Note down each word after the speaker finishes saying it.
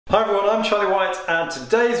Hi everyone, I'm DIYte and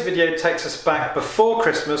today's video takes us back before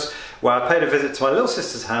Christmas where I paid a visit to my little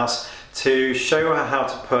sister's house to show her how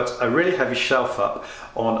to put a really heavy shelf up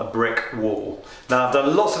on a brick wall. Now I've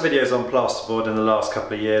done lots of videos on plasterboard in the last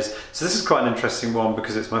couple of years, so this is quite an interesting one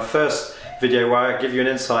because it's my first video where I give you an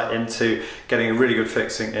insight into getting a really good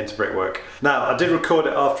fixing into brickwork. Now I did record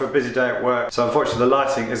it after a busy day at work, so unfortunately the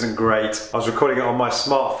lighting isn't great. I was recording it on my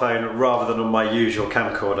smartphone rather than on my usual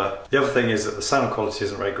camcorder. The other thing is that the sound quality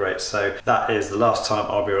isn't very great, so that is the last time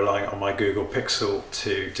I'll be relying on my Google Pixel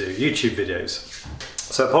to do YouTube videos.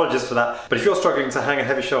 So apologies for that, but if you're struggling to hang a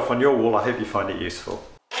heavy shelf on your wall, I hope you find it useful.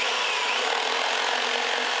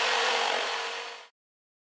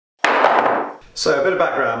 So a bit of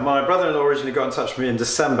background, my brother-in-law originally got in touch with me in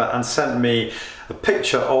December and sent me a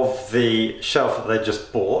picture of the shelf that they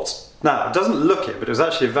just bought. Now, it doesn't look it, but it was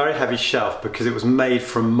actually a very heavy shelf because it was made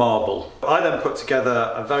from marble. I then put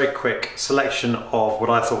together a very quick selection of what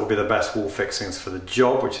I thought would be the best wall fixings for the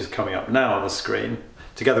job, which is coming up now on the screen,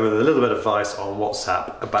 together with a little bit of advice on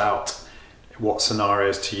WhatsApp about what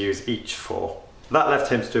scenarios to use each for. That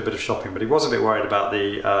left him to do a bit of shopping, but he was a bit worried about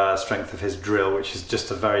the strength of his drill, which is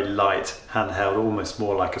just a very light handheld, almost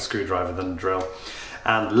more like a screwdriver than a drill.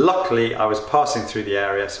 And luckily I was passing through the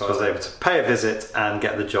area, so I was able to pay a visit and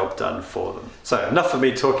get the job done for them. So enough of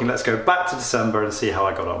me talking, let's go back to December and see how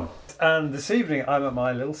I got on. And this evening I'm at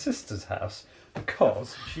my little sister's house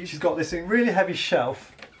because she's got this really heavy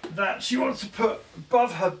shelf that she wants to put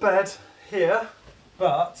above her bed here,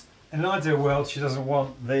 but in an ideal world she doesn't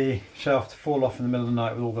want the shelf to fall off in the middle of the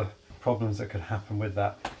night with all the problems that could happen with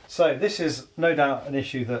that. So this is no doubt an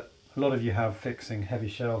issue that a lot of you have, fixing heavy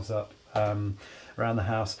shelves up around the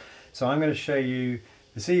house. So I'm going to show you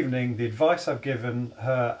this evening the advice I've given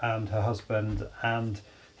her and her husband and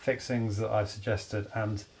fixings that I've suggested,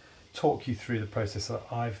 and talk you through the process that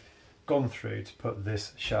I've gone through to put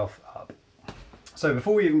this shelf up. So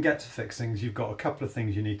before we even get to fixings, you've got a couple of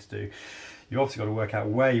things you need to do. You've obviously got to work out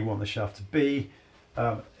where you want the shelf to be.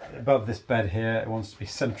 Above this bed here, it wants to be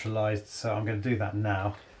centralised, so I'm going to do that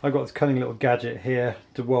now. I've got this cunning little gadget here,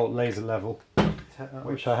 DIYte laser level,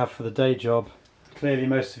 which I have for the day job. Clearly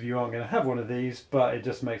most of you aren't going to have one of these, but it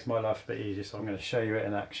just makes my life a bit easier, so I'm going to show you it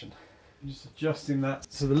in action. I'm just adjusting that.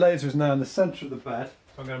 So the laser is now in the centre of the bed.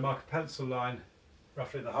 I'm going to mark a pencil line,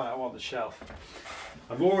 roughly the height I want the shelf.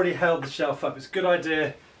 I've already held the shelf up. It's a good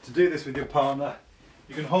idea to do this with your partner.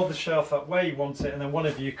 You can hold the shelf up where you want it, and then one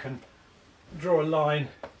of you can draw a line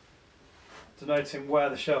denoting where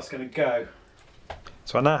the shelf's going to go.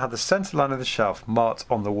 So I now have the centre line of the shelf marked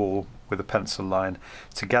on the wall with a pencil line,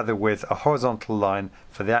 together with a horizontal line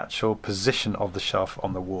for the actual position of the shelf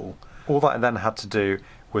on the wall. All that I then had to do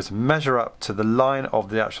was measure up to the line of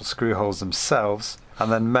the actual screw holes themselves,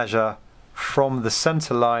 and then measure from the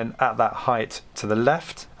centre line at that height to the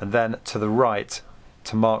left and then to the right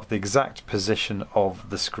to mark the exact position of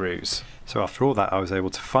the screws. So after all that, I was able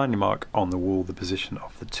to finally mark on the wall the position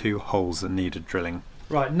of the two holes that needed drilling.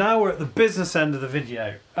 Right, now we're at the business end of the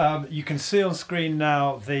video. You can see on screen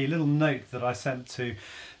now the little note that I sent to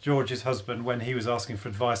George's husband when he was asking for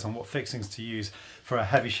advice on what fixings to use for a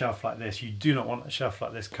heavy shelf like this. You do not want a shelf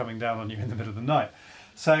like this coming down on you in the middle of the night.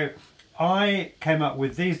 So I came up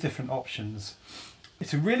with these different options.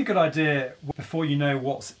 It's a really good idea, before you know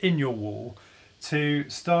what's in your wall, to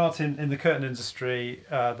start in the curtain industry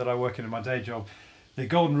that I work in my day job. The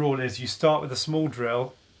golden rule is you start with a small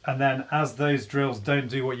drill, and then as those drills don't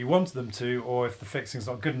do what you want them to, or if the fixing's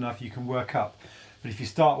not good enough, you can work up. But if you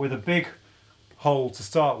start with a big hole to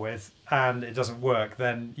start with and it doesn't work,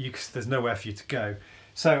 then there's nowhere for you to go.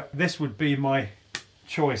 So this would be my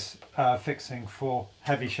choice fixing for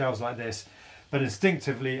heavy shelves like this. But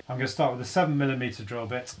instinctively, I'm going to start with a 7mm drill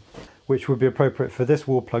bit, which would be appropriate for this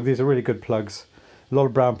wall plug. These are really good plugs. A lot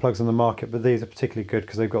of brown plugs on the market, but these are particularly good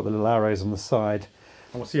because they've got the little arrows on the side.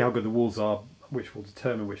 And we'll see how good the walls are, which will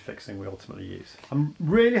determine which fixing we ultimately use. I'm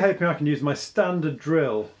really hoping I can use my standard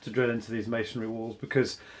drill to drill into these masonry walls,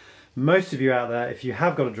 because most of you out there, if you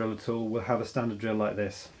have got a drill at all, will have a standard drill like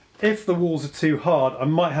this. If the walls are too hard, I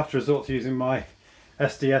might have to resort to using my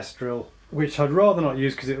SDS drill, which I'd rather not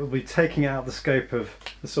use because it will be taking out the scope of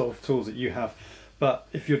the sort of tools that you have. But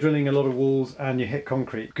if you're drilling a lot of walls and you hit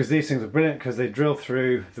concrete, because these things are brilliant because they drill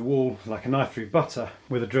through the wall like a knife through butter,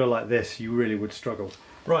 with a drill like this you really would struggle.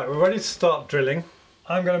 Right, we're ready to start drilling.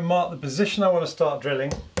 I'm going to mark the position I want to start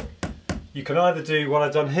drilling. You can either do what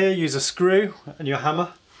I've done here, use a screw and your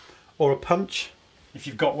hammer, or a punch if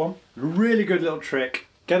you've got one. A really good little trick,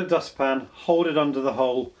 get a dustpan, hold it under the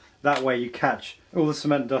hole, that way you catch all the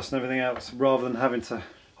cement dust and everything else rather than having to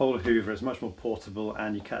hold a hoover. It's much more portable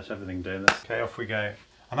and you catch everything doing this. Okay, off we go.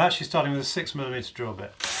 I'm actually starting with a 6mm drill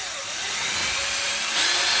bit.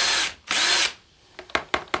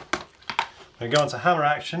 I'm going to go on to hammer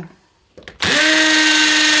action.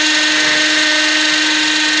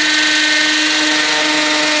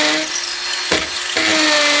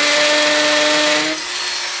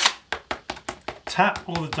 Tap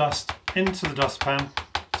all the dust into the dustpan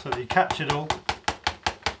so that you catch it all.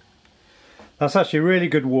 That's actually a really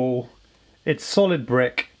good wall. It's solid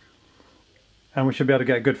brick and we should be able to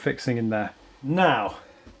get a good fixing in there. Now,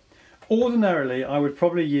 ordinarily I would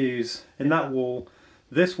probably use in that wall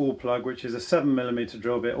this wall plug, which is a 7mm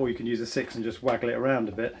drill bit, or you can use a 6 and just waggle it around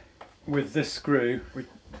a bit, with this screw,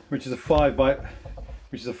 which is a 5 by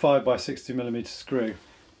 60mm screw.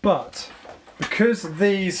 But because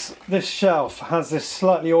this shelf has this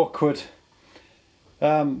slightly awkward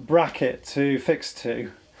bracket to fix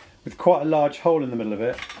to, with quite a large hole in the middle of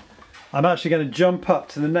it, I'm actually going to jump up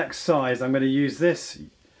to the next size. I'm going to use this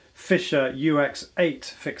Fischer UX 8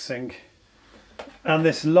 fixing, and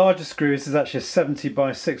this larger screw, this is actually a 70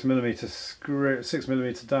 by 6mm screw,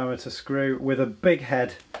 6mm diameter screw with a big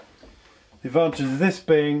head. The advantage of this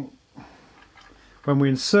being, when we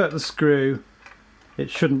insert the screw,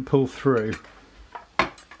 it shouldn't pull through.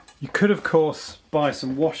 You could of course buy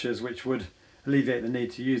some washers which would alleviate the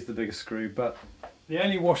need to use the bigger screw, but the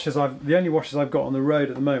only washers I've got on the road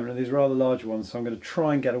at the moment are these rather large ones, so I'm going to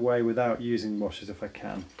try and get away without using washers if I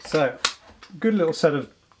can. So, good little set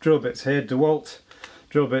of drill bits here, DIYte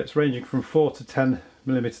drill bits ranging from 4 to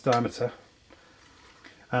 10mm diameter,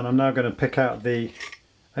 and I'm now going to pick out the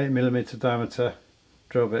 8mm diameter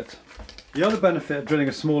drill bit. The other benefit of drilling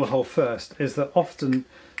a smaller hole first is that often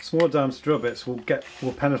smaller diameter drill bits will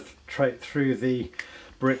penetrate through the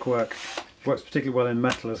brickwork. Works particularly well in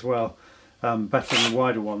metal as well, better than the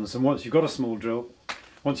wider ones. And once you've got a smaller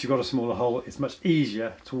hole, it's much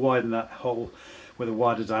easier to widen that hole with a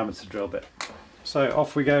wider diameter drill bit. So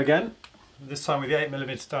off we go again, this time with the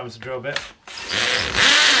 8mm diameter drill bit.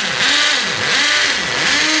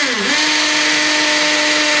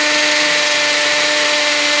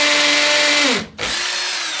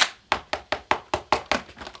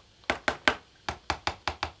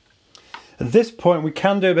 At this point we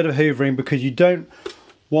can do a bit of hoovering because you don't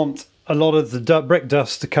want a lot of the brick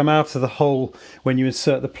dust to come out of the hole when you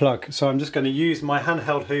insert the plug. So I'm just going to use my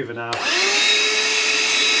handheld hoover now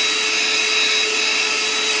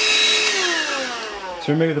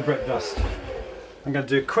to remove the brick dust. I'm going to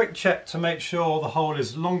do a quick check to make sure the hole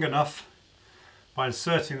is long enough by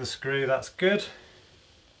inserting the screw. That's good.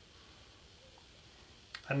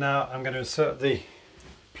 And now I'm going to insert the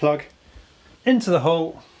plug into the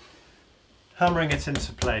hole, hammering it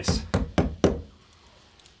into place.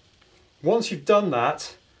 Once you've done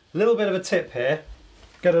that, a little bit of a tip here,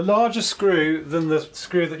 get a larger screw than the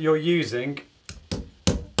screw that you're using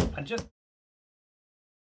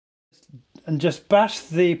and just bash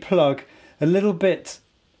the plug a little bit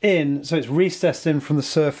in so it's recessed in from the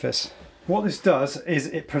surface. What this does is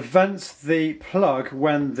it prevents the plug,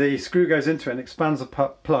 when the screw goes into it and expands the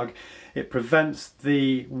plug, it prevents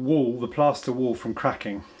the wall, the plaster wall, from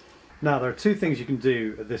cracking. Now there are two things you can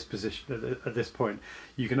do at this position, at this point.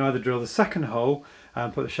 You can either drill the second hole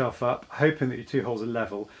and put the shelf up, hoping that your two holes are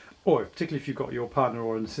level, or particularly if you've got your partner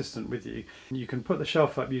or an assistant with you, you can put the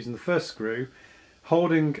shelf up using the first screw,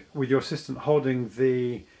 with your assistant holding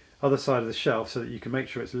the other side of the shelf so that you can make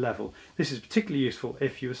sure it's level. This is particularly useful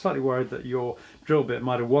if you were slightly worried that your drill bit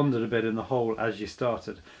might have wandered a bit in the hole as you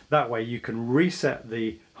started. That way you can reset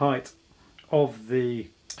the height of the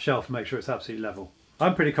shelf and make sure it's absolutely level.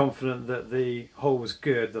 I'm pretty confident that the hole was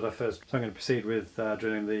good so I'm going to proceed with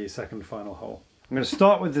drilling the second and final hole. I'm going to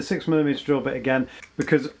start with the 6mm drill bit again,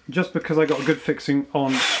 because just because I got a good fixing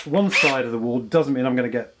on one side of the wall doesn't mean I'm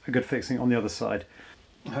going to get a good fixing on the other side.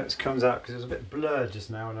 I hope this comes out because it was a bit blurred just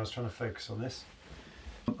now when I was trying to focus on this.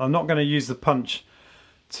 I'm not going to use the punch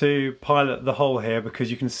to pilot the hole here,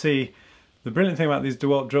 because you can see the brilliant thing about these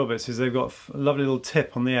DIYte drill bits is they've got a lovely little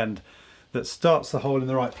tip on the end that starts the hole in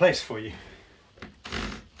the right place for you.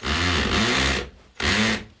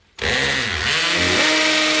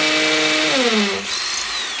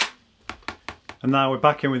 And now we're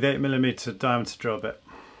back in with the 8mm diameter drill bit.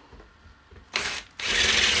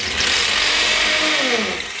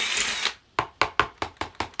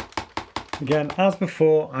 Again, as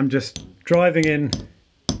before, I'm just driving in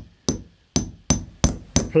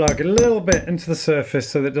the plug a little bit into the surface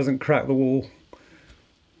so that it doesn't crack the wall.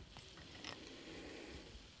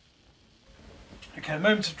 Okay,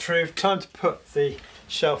 moment of truth, time to put the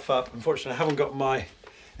shelf up. Unfortunately, I haven't got my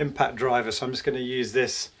impact driver, so I'm just going to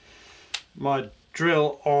use my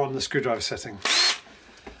drill on the screwdriver setting.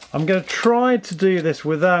 I'm going to try to do this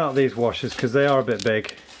without these washers because they are a bit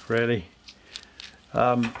big, really.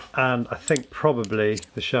 And I think probably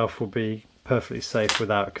the shelf will be perfectly safe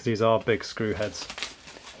without, because these are big screw heads.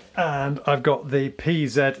 And I've got the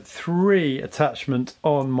PZ3 attachment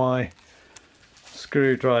on my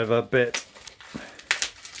screwdriver bit.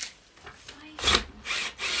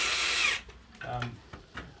 I'm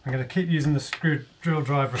going to keep using the drill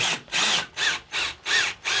driver.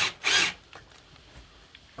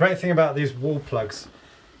 Great thing about these wall plugs,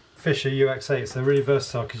 Fischer UX8s, they're really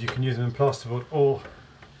versatile because you can use them in plasterboard or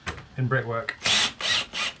in brickwork.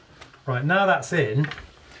 Right, now that's in,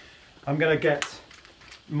 I'm going to get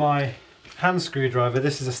my hand screwdriver.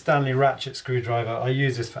 This is a Stanley ratchet screwdriver. I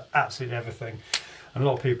use this for absolutely everything. And a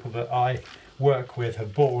lot of people that I work with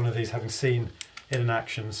have bought one of these having seen it in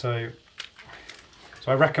action. So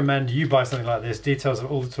I recommend you buy something like this. Details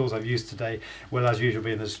of all the tools I've used today will, as usual,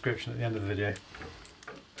 be in the description at the end of the video.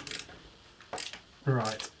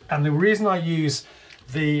 Right, and the reason I use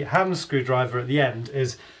the hand screwdriver at the end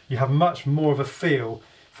is you have much more of a feel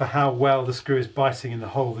for how well the screw is biting in the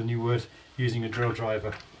hole than you would using a drill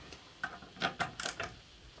driver.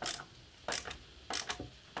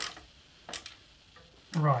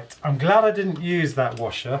 Right, I'm glad I didn't use that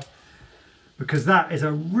washer because that is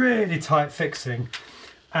a really tight fixing,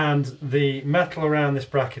 and the metal around this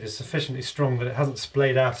bracket is sufficiently strong that it hasn't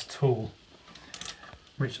splayed out at all,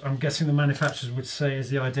 which I'm guessing the manufacturers would say is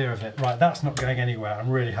the idea of it. Right, that's not going anywhere. I'm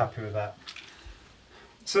really happy with that.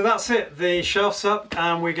 So that's it, the shelf's up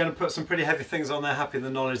and we're going to put some pretty heavy things on there, happy with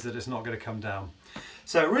the knowledge that it's not going to come down.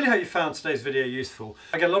 So I really hope you found today's video useful.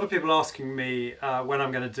 I get a lot of people asking me when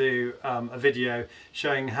I'm going to do a video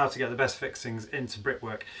showing how to get the best fixings into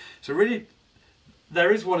brickwork. So really,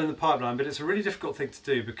 there is one in the pipeline, but it's a really difficult thing to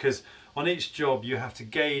do because on each job you have to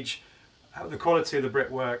gauge the quality of the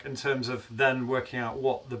brickwork in terms of then working out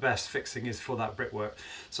what the best fixing is for that brickwork.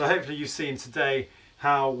 So hopefully you've seen today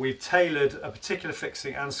how we've tailored a particular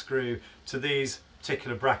fixing and screw to these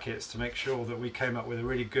particular brackets to make sure that we came up with a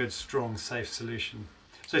really good, strong, safe solution.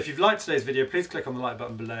 So if you've liked today's video, please click on the like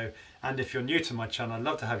button below, and if you're new to my channel, I'd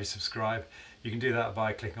love to have you subscribe. You can do that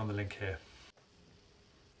by clicking on the link here.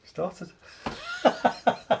 Started.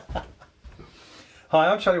 Hi,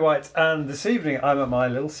 I'm DIYte, and this evening I'm at my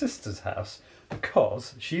little sister's house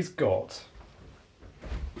because she's got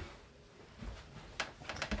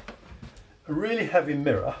a really heavy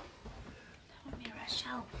mirror. No, a mirror, a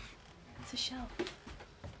shelf. It's a shelf.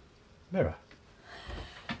 Mirror?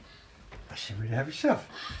 That's a really heavy shelf.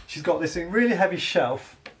 She's got this really heavy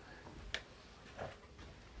shelf